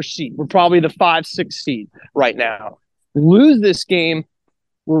 driver's seat. We're probably the 5-6 seed right now. Lose this game,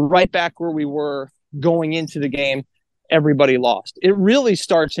 we're right back where we were going into the game. Everybody lost. It really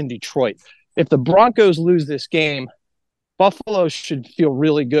starts in Detroit. If the Broncos lose this game, Buffalo should feel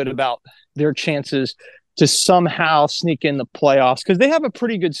really good about their chances to somehow sneak in the playoffs because they have a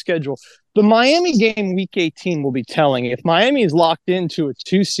pretty good schedule. The Miami game week 18 will be telling. If Miami is locked into a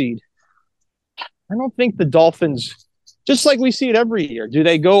 2 seed, I don't think the Dolphins, just like we see it every year, do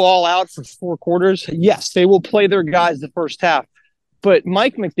they go all out for 4 quarters? Yes, they will play their guys the first half. But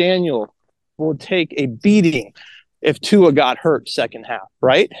Mike McDaniel will take a beating if Tua got hurt second half,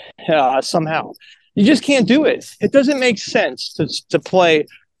 right? Somehow. You just can't do it. It doesn't make sense to play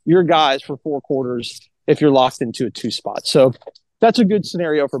your guys for 4 quarters if you're locked into a 2 spot. So that's a good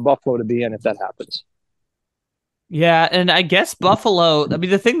scenario for Buffalo to be in if that happens. Yeah, and I guess Buffalo,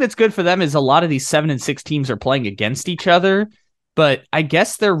 the thing that's good for them is a lot of these 7-6 teams are playing against each other, but I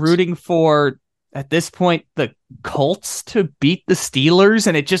guess they're rooting for, at this point, the Colts to beat the Steelers,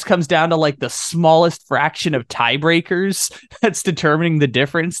 and it just comes down to like the smallest fraction of tiebreakers that's determining the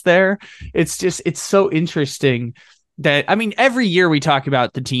difference there. It's so interesting that, every year we talk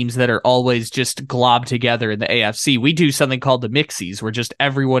about the teams that are always just globbed together in the AFC. We do something called the Mixies, where just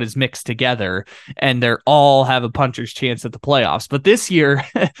everyone is mixed together and they're all have a puncher's chance at the playoffs. But this year,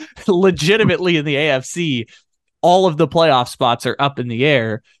 legitimately in the AFC, all of the playoff spots are up in the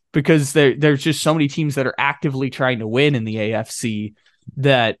air, because there's just so many teams that are actively trying to win in the AFC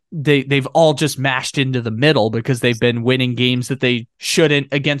that they've all just mashed into the middle because they've been winning games that they shouldn't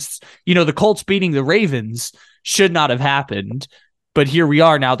against, the Colts beating the Ravens should not have happened. But here we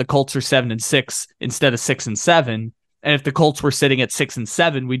are now, the Colts are 7-6 instead of 6-7. And if the Colts were sitting at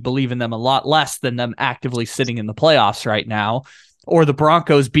 6-7, we'd believe in them a lot less than them actively sitting in the playoffs right now. Or the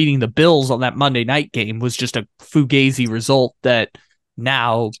Broncos beating the Bills on that Monday night game was just a fugazi result that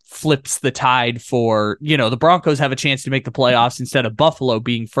now flips the tide for, the Broncos have a chance to make the playoffs instead of Buffalo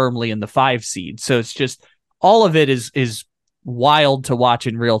being firmly in the 5 seed. So it's just, all of it is wild to watch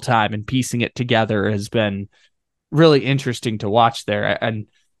in real time, and piecing it together has been really interesting to watch there. And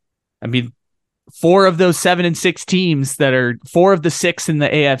 4 of those 7-6 teams that are 4 of the 6 in the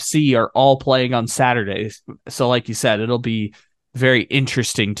AFC are all playing on Saturdays. So like you said, it'll be very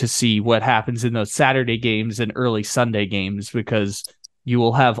interesting to see what happens in those Saturday games and early Sunday games, because you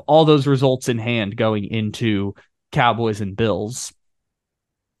will have all those results in hand going into Cowboys and Bills.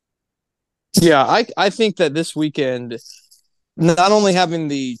 Yeah, I think that this weekend, not only having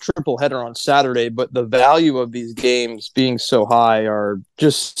the triple header on Saturday, but the value of these games being so high are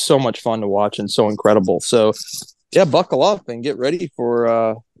just so much fun to watch and so incredible. So, yeah, buckle up and get ready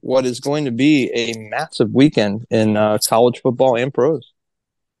for what is going to be a massive weekend in college football and pros.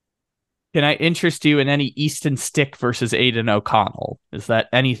 Can I interest you in any Easton Stick versus Aiden O'Connell? Is that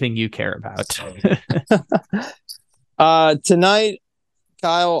anything you care about? Tonight,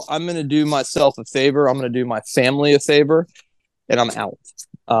 Kyle, I'm going to do myself a favor. I'm going to do my family a favor, and I'm out.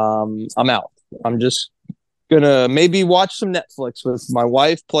 I'm out. I'm just going to maybe watch some Netflix with my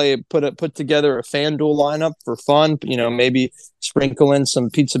wife, put together a FanDuel lineup for fun, maybe sprinkle in some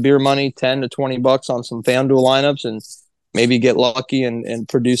pizza beer money, 10 to $20 on some FanDuel lineups, and maybe get lucky and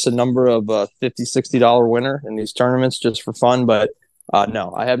produce a number of $50, $60 winner in these tournaments just for fun. But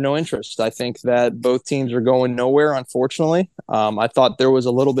no, I have no interest. I think that both teams are going nowhere, unfortunately. I thought there was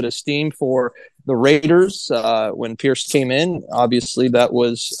a little bit of steam for the Raiders when Pierce came in. Obviously, that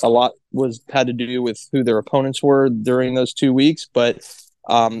was had to do with who their opponents were during those 2 weeks. But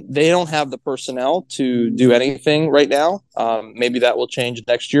they don't have the personnel to do anything right now. Maybe that will change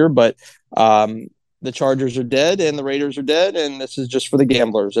next year. But the Chargers are dead and the Raiders are dead, and this is just for the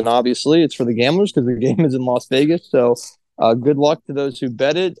gamblers. And obviously it's for the gamblers because the game is in Las Vegas. So good luck to those who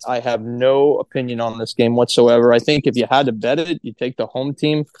bet it. I have no opinion on this game whatsoever. I think if you had to bet it, you take the home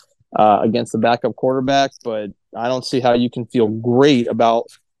team against the backup quarterback, but I don't see how you can feel great about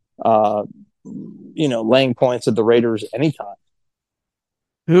laying points at the Raiders anytime.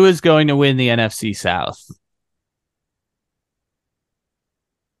 Who is going to win the NFC South?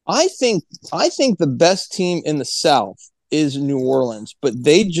 I think the best team in the South is New Orleans, but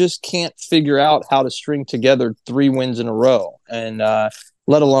they just can't figure out how to string together 3 wins in a row, and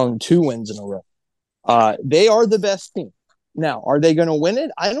let alone 2 wins in a row. They are the best team. Now, are they going to win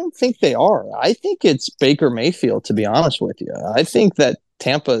it? I don't think they are. I think it's Baker Mayfield, to be honest with you. I think that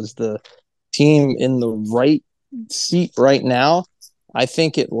Tampa is the team in the right seat right now. I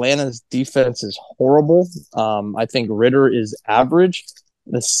think Atlanta's defense is horrible. I think Ritter is average.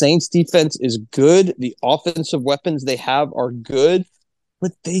 The Saints defense is good. The offensive weapons they have are good,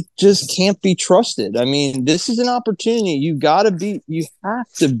 but they just can't be trusted. I mean, this is an opportunity. You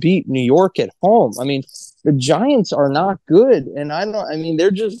have to beat New York at home. I mean, the Giants are not good, and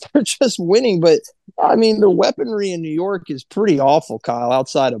they're just winning, but I mean, the weaponry in New York is pretty awful, Kyle,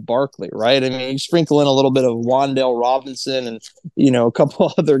 outside of Barkley, right? I mean, you sprinkle in a little bit of Wan'Dale Robinson and, a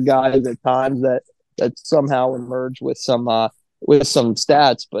couple other guys at times that somehow emerge with some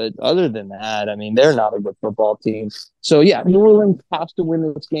stats, but other than that, I mean, they're not a good football team. So yeah, New Orleans has to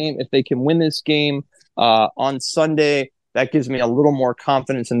win this game. If they can win this game on Sunday, that gives me a little more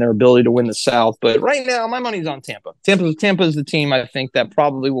confidence in their ability to win the South. But right now, my money's on Tampa. Tampa is the team I think that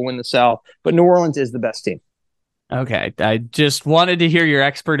probably will win the South, but New Orleans is the best team. Okay, I just wanted to hear your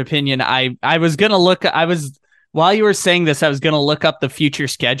expert opinion. I was gonna look. While you were saying this, I was going to look up the future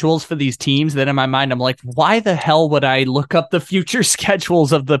schedules for these teams. Then in my mind, I'm like, why the hell would I look up the future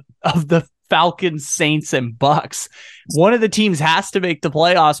schedules of the Falcons, Saints, and Bucks? One of the teams has to make the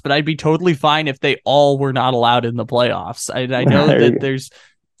playoffs, but I'd be totally fine if they all were not allowed in the playoffs. I know that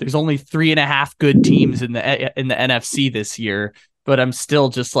there's only 3.5 good teams in the NFC this year, but I'm still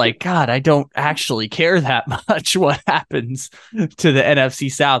just like, God, I don't actually care that much what happens to the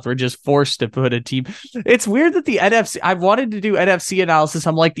NFC South. We're just forced to put a team. It's weird that the NFC, I wanted to do NFC analysis.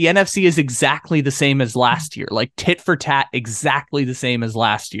 I'm like, the NFC is exactly the same as last year, like tit for tat, exactly the same as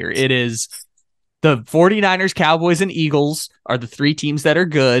last year. It is the 49ers, Cowboys, and Eagles are the 3 teams that are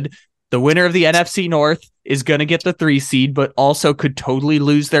good. The winner of the NFC North is going to get the 3 seed, but also could totally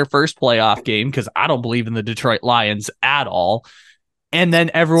lose their first playoff game because I don't believe in the Detroit Lions at all. And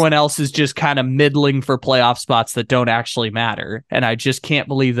then everyone else is just kind of middling for playoff spots that don't actually matter. And I just can't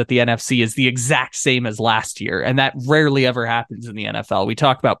believe that the NFC is the exact same as last year. And that rarely ever happens in the NFL. We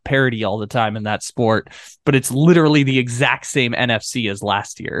talk about parity all the time in that sport, but it's literally the exact same NFC as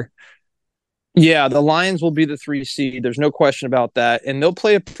last year. Yeah, the Lions will be the 3 seed. There's no question about that. And they'll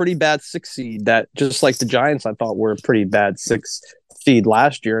play a pretty bad 6 seed that, just like the Giants, I thought were a pretty bad 6 seed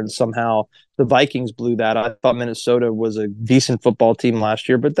last year. And somehow the Vikings blew that. I thought Minnesota was a decent football team last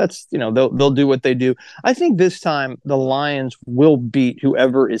year, but that's, they'll do what they do. I think this time the Lions will beat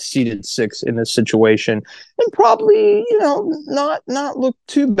whoever is seeded 6 in this situation and probably, not look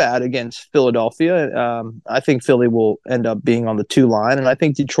too bad against Philadelphia. I think Philly will end up being on the 2 line, and I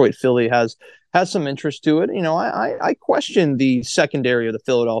think Philly has some interest to it. I question the secondary of the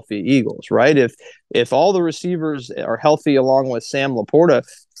Philadelphia Eagles, right? If all the receivers are healthy along with Sam Laporta,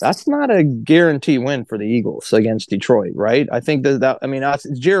 that's not a guarantee win for the Eagles against Detroit, right? I think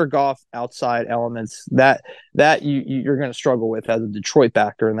it's Jared Goff outside elements that you're going to struggle with as a Detroit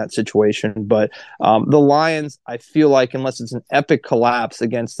backer in that situation. But the Lions, I feel like, unless it's an epic collapse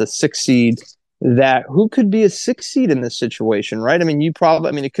against the 6 seed, that who could be a 6 seed in this situation, right? I mean,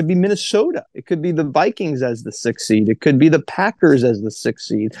 it could be Minnesota. It could be the Vikings as the 6 seed. It could be the Packers as the 6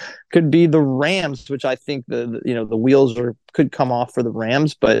 seed. Could be the Rams, which I think the wheels could come off for the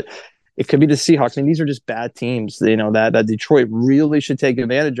Rams, but it could be the Seahawks. I mean, these are just bad teams, that Detroit really should take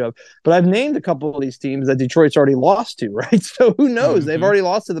advantage of. But I've named a couple of these teams that Detroit's already lost to, right? So who knows? Mm-hmm. They've already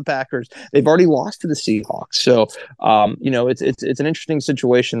lost to the Packers. They've already lost to the Seahawks. So, it's an interesting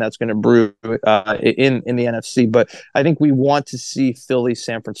situation that's going to brew in the NFC. But I think we want to see Philly,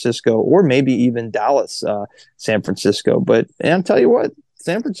 San Francisco, or maybe even Dallas, San Francisco. But I'll tell you what,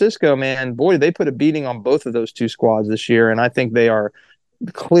 San Francisco, man, boy, they put a beating on both of those 2 squads this year, and I think they are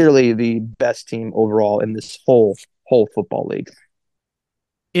clearly the best team overall in this whole football league.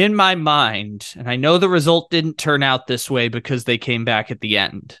 In my mind, and I know the result didn't turn out this way because they came back at the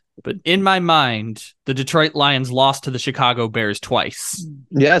end, but in my mind, the Detroit Lions lost to the Chicago Bears twice.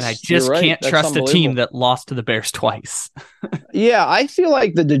 Yes, and I just can't trust a team that lost to the Bears twice. Yeah, I feel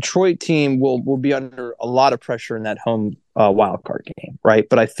like the Detroit team will be under a lot of pressure in that home wild card game, right?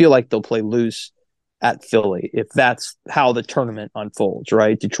 But I feel like they'll play loose at Philly if that's how the tournament unfolds,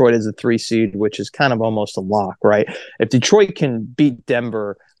 right? Detroit is a 3 seed, which is kind of almost a lock, right? If Detroit can beat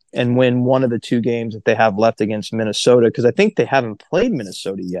Denver and win one of the two games that they have left against Minnesota, because I think they haven't played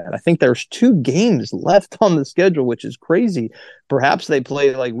Minnesota yet. I think there's 2 games left on the schedule, which is crazy. Perhaps they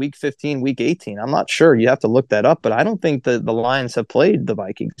play like week 15, week 18. I'm not sure. You have to look that up, but I don't think the Lions have played the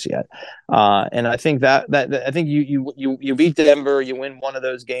Vikings yet. And I think that I think you beat Denver, you win one of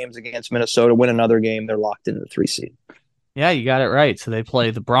those games against Minnesota, win another game, they're locked into the 3 seed. Yeah, you got it right. So they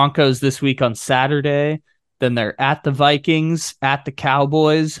play the Broncos this week on Saturday. Then they're at the Vikings, at the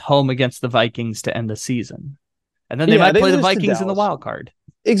Cowboys, home against the Vikings to end the season. And then they might play the Vikings in the wild card.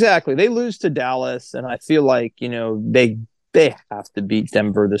 Exactly. They lose to Dallas, and I feel like, they have to beat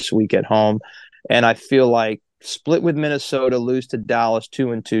Denver this week at home. And I feel like split with Minnesota, lose to Dallas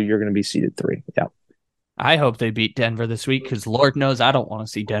 2-2, you're going to be seeded 3. Yeah. I hope they beat Denver this week, because Lord knows I don't want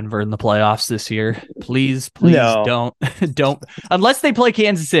to see Denver in the playoffs this year. Please no. don't, unless they play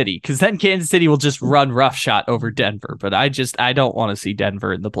Kansas City, because then Kansas City will just run roughshod over Denver. But I don't want to see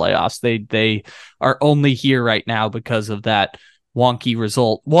Denver in the playoffs. They are only here right now because of that wonky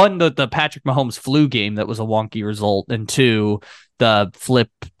result. One, the Patrick Mahomes flu game that was a wonky result, and 2,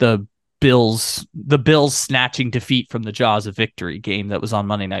 the Bills snatching defeat from the jaws of victory game that was on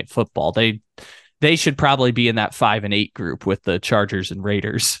Monday Night Football. They should probably be in that 5-8 group with the Chargers and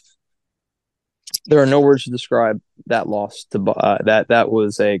Raiders. There are no words to describe that loss. That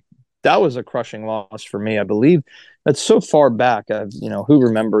was a crushing loss for me. I believe that's so far back. Who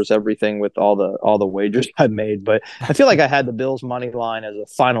remembers everything with all the wagers I've made? But I feel like I had the Bills money line as a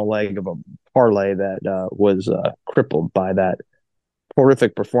final leg of a parlay that was crippled by that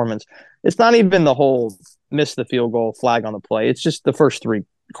horrific performance. It's not even the whole miss the field goal, flag on the play. It's just the first 3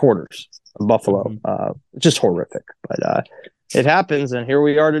 quarters of Buffalo. Just horrific. But it happens, and here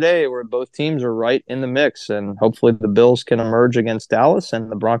we are today where both teams are right in the mix, and hopefully the Bills can emerge against Dallas, and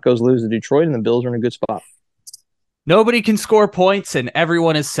the Broncos lose to Detroit, and the Bills are in a good spot. Nobody can score points, and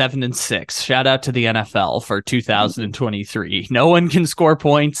everyone is 7-6. Shout out to the NFL for 2023. No one can score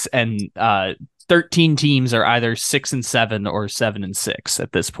points, and 13 teams are either 6-7 or 7-6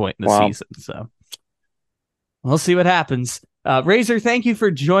 at this point in the season. So we'll see what happens. Razor, thank you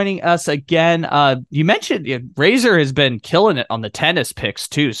for joining us again. You mentioned Razor has been killing it on the tennis picks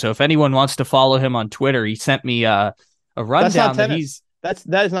too. So if anyone wants to follow him on Twitter, he sent me a rundown that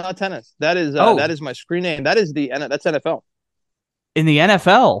that is not tennis. That is my screen name. That's NFL. In the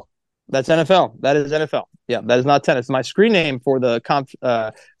NFL. That's NFL. That is NFL. Yeah, that is not tennis. My screen name for the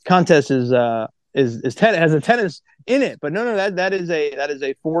contest is tennis, has a tennis in it, but no, that is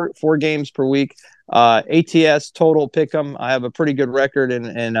a four games per week. ATS total pick'em. I have a pretty good record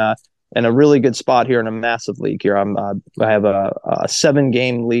and a really good spot here in a massive league here. I have a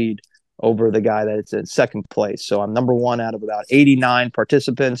 7-game lead over the guy that's in second place. So I'm number 1 out of about 89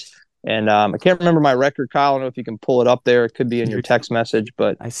 participants. And I can't remember my record, Kyle. I don't know if you can pull it up there. It could be in your text message,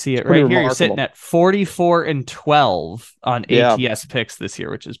 but I see it right here. Remarkable. You're sitting at 44-12 on ATS picks this year,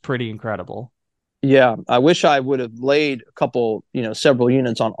 which is pretty incredible. Yeah, I wish I would have laid a couple, several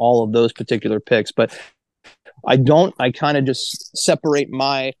units on all of those particular picks, but I don't. I kind of just separate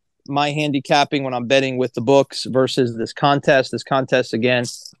my handicapping when I'm betting with the books versus this contest. This contest, again,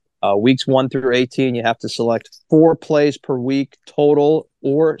 weeks 1 through 18, you have to select 4 plays per week total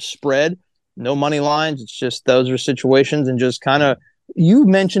or spread. No money lines. It's just those are situations, and just kind of, you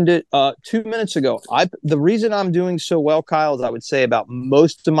mentioned it 2 minutes ago. The reason I'm doing so well, Kyle, is I would say about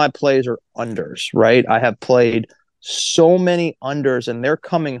most of my plays are unders, right? I have played so many unders, and they're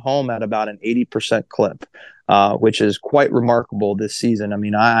coming home at about an 80% clip, which is quite remarkable this season. I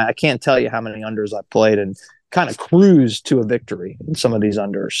mean, I can't tell you how many unders I've played and kind of cruised to a victory in some of these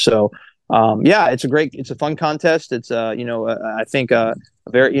unders. So, it's a fun contest. It's, I think a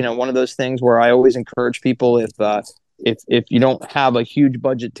very, one of those things where I always encourage people, if you don't have a huge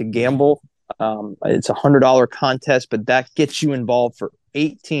budget to gamble, it's $100 contest, but that gets you involved for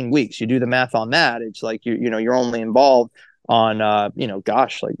 18 weeks. You do the math on that. It's like, you're only involved on, like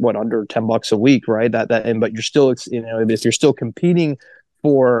under $10 a week, right? But you're still, if you're still competing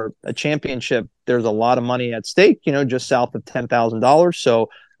for a championship, there's a lot of money at stake, just south of $10,000. So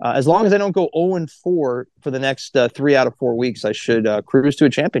as long as I don't go 0-4 for the next 3 out of 4 weeks, I should cruise to a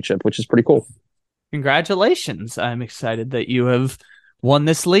championship, which is pretty cool. Congratulations. I'm excited that you have won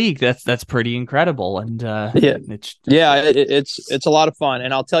this league. That's pretty incredible. And it's a lot of fun.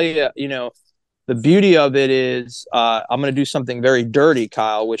 And I'll tell you, the beauty of it is I'm going to do something very dirty,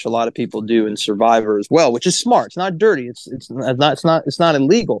 Kyle, which a lot of people do in Survivor as well, which is smart. It's not dirty. It's not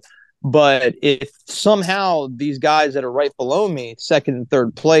illegal. But if somehow these guys that are right below me, second and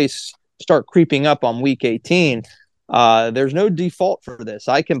third place, start creeping up on week 18, there's no default for this.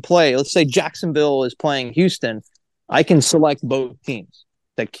 I can play, let's say Jacksonville is playing Houston. I can select both teams.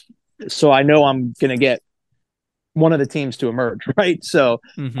 so I know I'm going to get one of the teams to emerge, right? So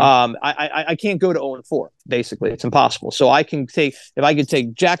I can't go to 0-4. Basically, it's impossible. So I can take if I could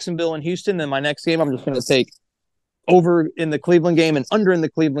take Jacksonville and Houston, then my next game I'm just going to take over in the Cleveland game and under in the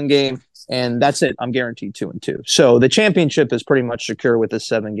Cleveland game, and that's it. I'm guaranteed 2-2. So the championship is pretty much secure with a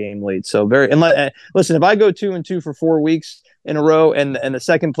 7-game lead. So listen, if I go 2-2 for 4 weeks in a row, and the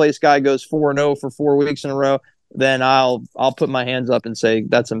second place guy goes 4-0 for 4 weeks in a row, then I'll put my hands up and say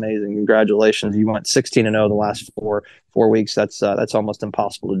that's amazing. Congratulations. You went 16-0 the last four weeks. That's almost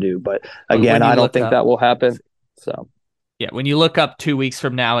impossible to do. But again, I don't think that will happen. So yeah, when you look up 2 weeks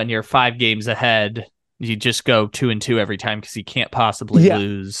from now and you're 5 games ahead, you just go 2-2 every time because you can't possibly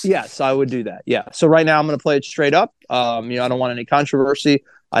lose. Yes, I would do that. Yeah. So right now I'm going to play it straight up. I don't want any controversy.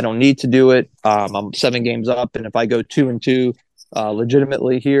 I don't need to do it. I'm 7 games up, and if I go 2-2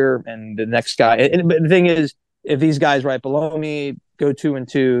 legitimately here, and the next guy, but the thing is, if these guys right below me go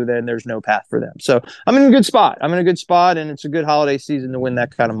 2-2, then there's no path for them. So I'm in a good spot. And it's a good holiday season to win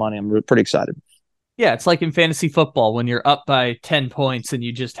that kind of money. I'm pretty excited. Yeah, it's like in fantasy football when you're up by 10 points and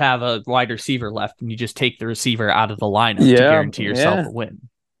you just have a wide receiver left and you just take the receiver out of the lineup to guarantee yourself a win.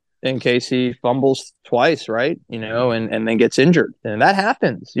 In case he fumbles twice, right? And then gets injured. And that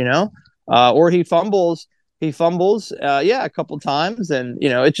happens, or he fumbles. A couple times, and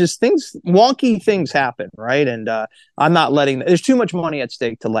it's just wonky things happen, right? And I'm not letting. There's too much money at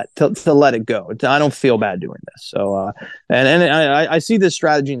stake to let it go. I don't feel bad doing this. So, and I see this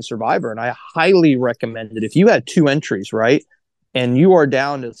strategy in Survivor, and I highly recommend it. If you had 2 entries, right, and you are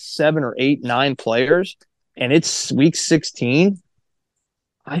down to 7 or 8, 9 players, and it's week 16,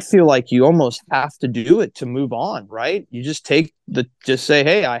 I feel like you almost have to do it to move on, right? You just say,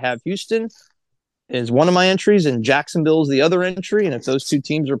 hey, I have Houston is one of my entries and Jacksonville's the other entry, and if those 2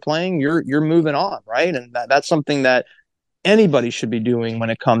 teams are playing, you're moving on, right? And that's something that anybody should be doing when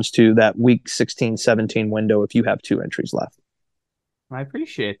it comes to that week 16, 17 window if you have 2 entries left. I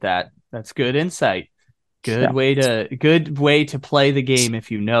appreciate that. That's good insight. Good way to play the game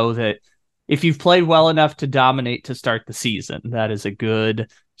if you know that if you've played well enough to dominate to start the season. That is a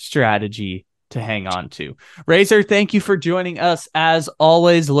good strategy to hang on to. Razor, thank you for joining us. As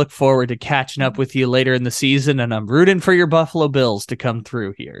always, look forward to catching up with you later in the season, and I'm rooting for your Buffalo Bills to come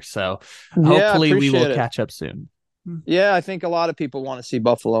through here. So hopefully we will catch up soon. Yeah, I think a lot of people want to see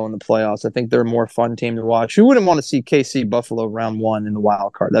Buffalo in the playoffs. I think they're a more fun team to watch. Who wouldn't want to see KC Buffalo round 1 in the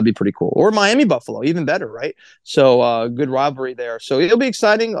wild card? That'd be pretty cool. Or Miami Buffalo, even better, right? So good rivalry there. So it'll be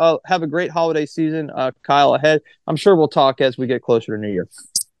exciting. Have a great holiday season, Kyle, ahead. I'm sure we'll talk as we get closer to New Year.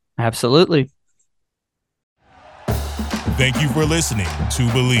 Absolutely. Thank you for listening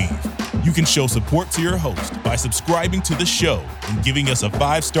to Believe. You can show support to your host by subscribing to the show and giving us a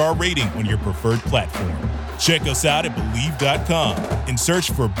 5-star rating on your preferred platform. Check us out at Believe.com and search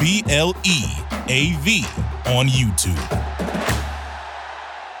for BLEAV on YouTube.